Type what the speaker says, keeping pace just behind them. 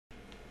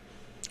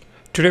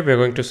Today we are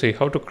going to see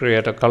how to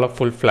create a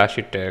colorful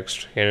flashy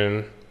text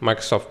in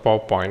Microsoft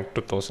PowerPoint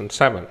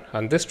 2007,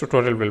 and this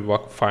tutorial will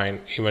work fine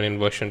even in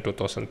version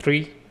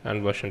 2003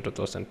 and version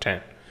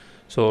 2010.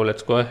 So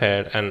let's go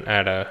ahead and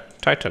add a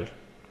title.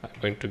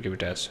 I'm going to give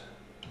it as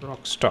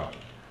Rockstar.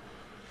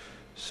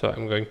 So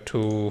I'm going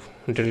to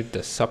delete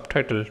the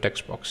subtitle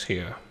text box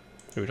here.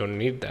 We don't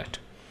need that.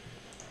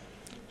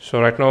 So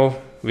right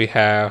now we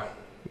have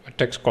a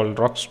text called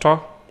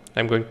Rockstar.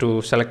 I'm going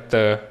to select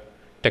the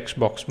text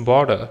box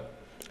border,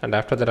 and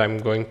after that I'm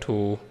going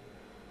to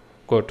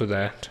go to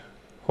that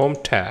home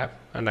tab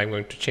and I'm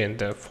going to change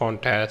the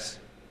font as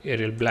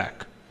Arial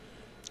black,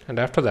 and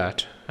after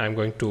that I'm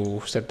going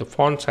to set the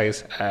font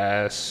size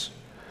as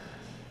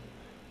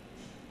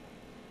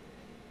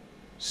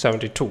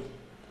 72.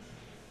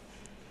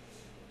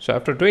 So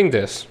after doing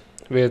this,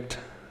 with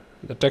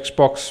the text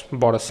box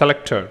border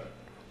selected,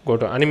 go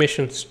to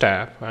Animations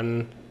tab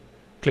and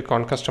click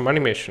on Custom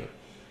Animation.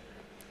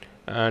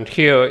 And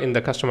here in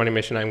the custom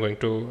animation I'm going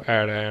to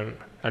add an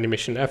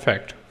animation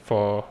effect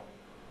for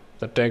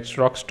the text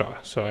Rockstar.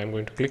 So I'm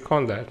going to click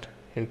on that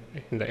in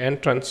the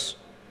entrance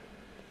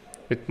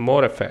with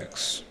more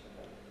effects.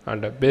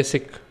 Under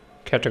basic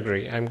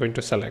category I'm going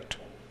to select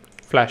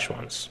flash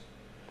ones.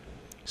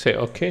 Say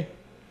OK.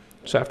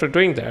 So after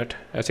doing that,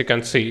 as you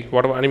can see,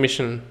 whatever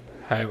animation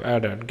I have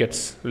added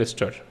gets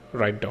listed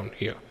right down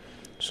here.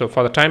 So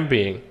for the time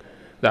being,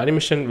 the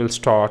animation will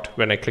start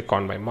when I click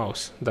on my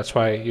mouse. That's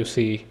why you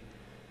see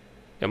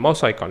a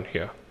mouse icon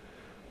here,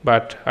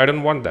 but I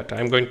don't want that.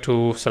 I'm going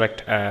to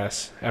select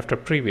as after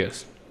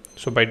previous.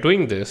 So by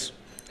doing this,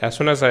 as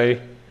soon as I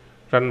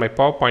run my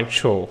PowerPoint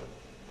show,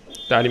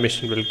 the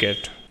animation will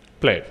get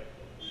played.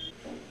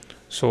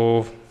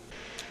 So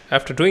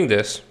after doing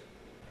this,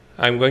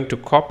 I'm going to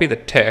copy the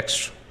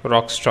text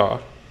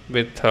Rockstar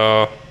with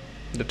the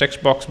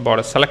text box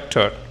border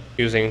selected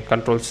using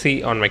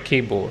Ctrl+C on my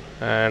keyboard,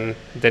 and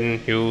then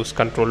use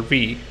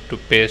Ctrl+V to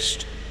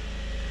paste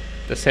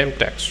the same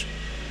text.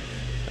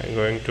 I'm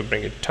going to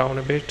bring it down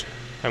a bit.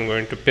 I'm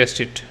going to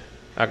paste it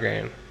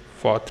again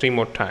for 3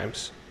 more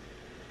times.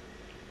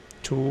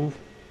 2,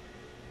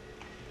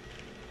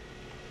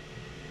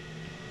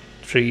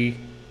 3,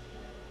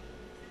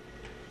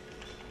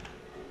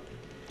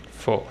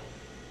 4.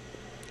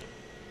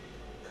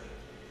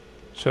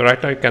 So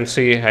right now you can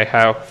see I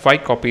have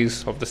 5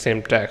 copies of the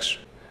same text.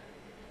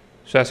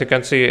 So as you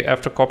can see,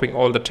 after copying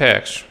all the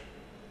text,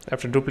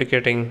 after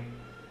duplicating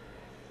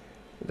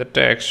the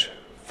text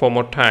 4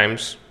 more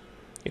times,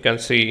 you can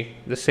see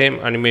the same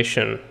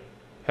animation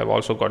have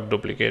also got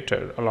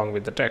duplicated along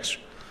with the text.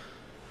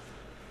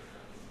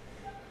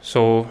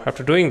 So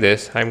after doing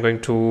this, I'm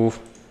going to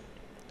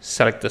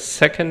select the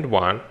second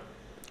one,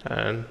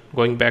 and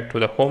going back to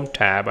the home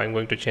tab, I'm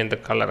going to change the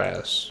color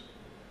as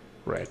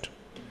red,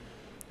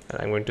 and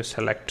I'm going to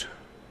select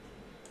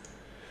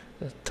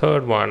the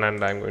third one,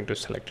 and I'm going to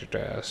select it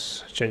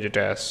as, change it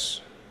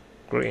as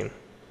green,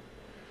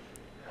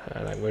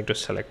 and I'm going to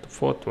select the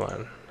fourth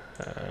one,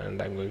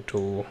 and I'm going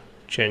to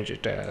change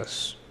it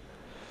as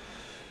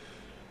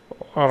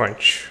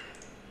orange,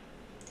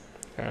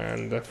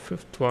 and the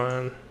fifth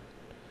one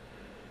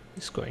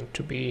is going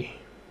to be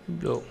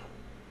blue.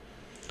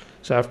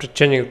 So after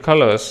changing the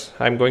colors,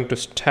 I'm going to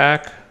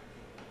stack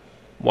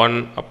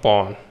one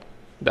upon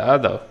the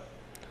other,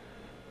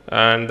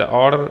 and the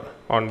order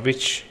on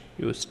which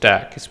you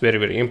stack is very,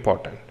 very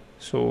important.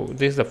 So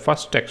this is the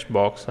first text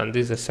box and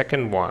this is the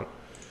second one.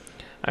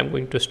 I'm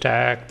going to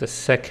stack the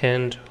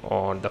second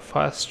on the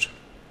first,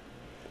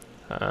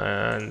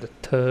 and the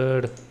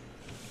third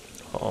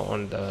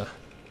on the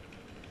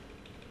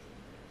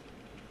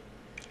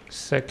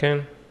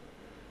second,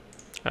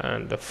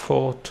 and the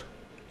fourth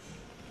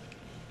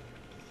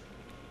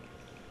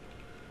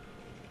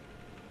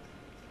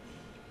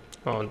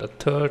on the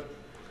third,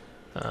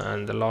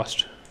 and the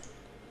last,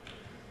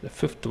 the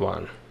fifth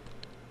one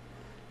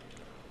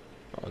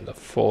on the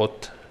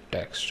fourth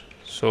text.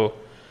 So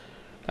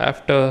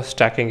after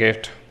stacking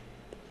it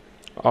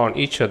on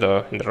each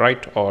other in the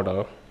right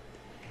order,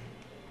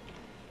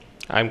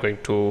 I'm going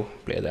to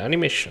play the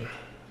animation,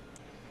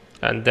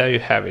 and there you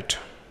have it,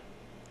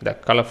 the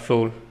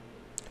colorful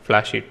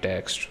flashy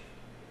text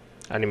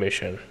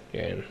animation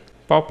in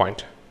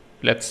PowerPoint.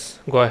 Let's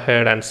go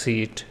ahead and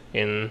see it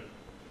in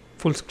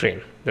full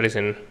screen, that is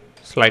in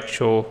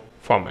slideshow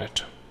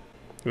format.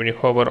 When you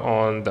hover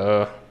on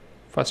the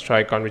first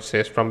icon which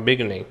says from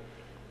beginning,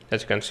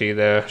 as you can see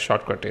the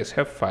shortcut is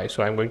F5,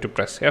 so I'm going to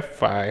press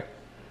F5,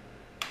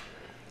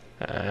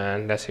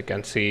 and as you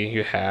can see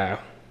you have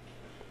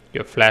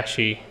your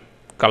flashy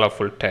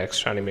colorful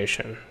text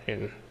animation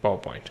in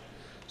PowerPoint.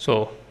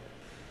 So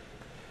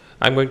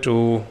I'm going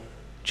to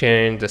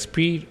change the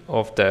speed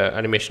of the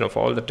animation of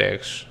all the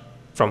text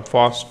from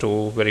fast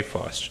to very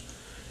fast.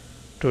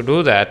 To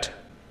do that,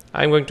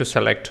 I'm going to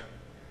select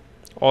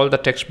all the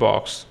text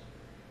box,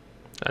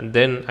 and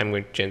then I'm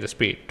going to change the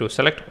speed. To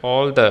select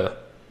all the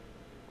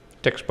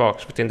text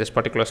box within this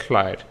particular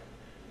slide,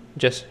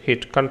 just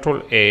hit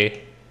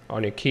Ctrl+A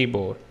on your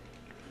keyboard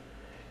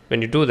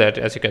When you do that,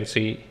 as you can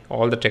see,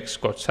 all the text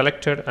got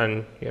selected,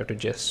 and you have to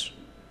just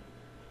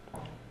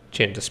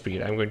change the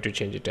speed. I'm going to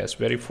change it as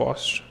very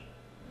fast,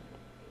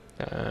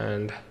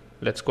 and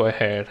let's go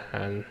ahead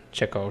and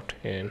check out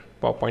in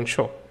PowerPoint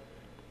Show.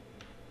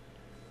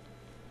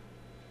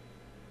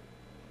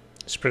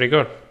 It's pretty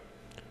good.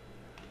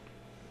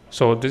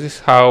 So this is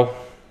how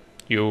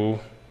you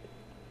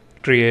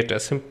create a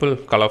simple,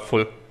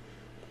 colorful,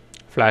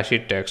 flashy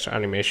text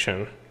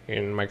animation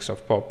in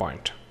Microsoft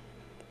PowerPoint.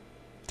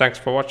 Thanks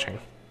for watching.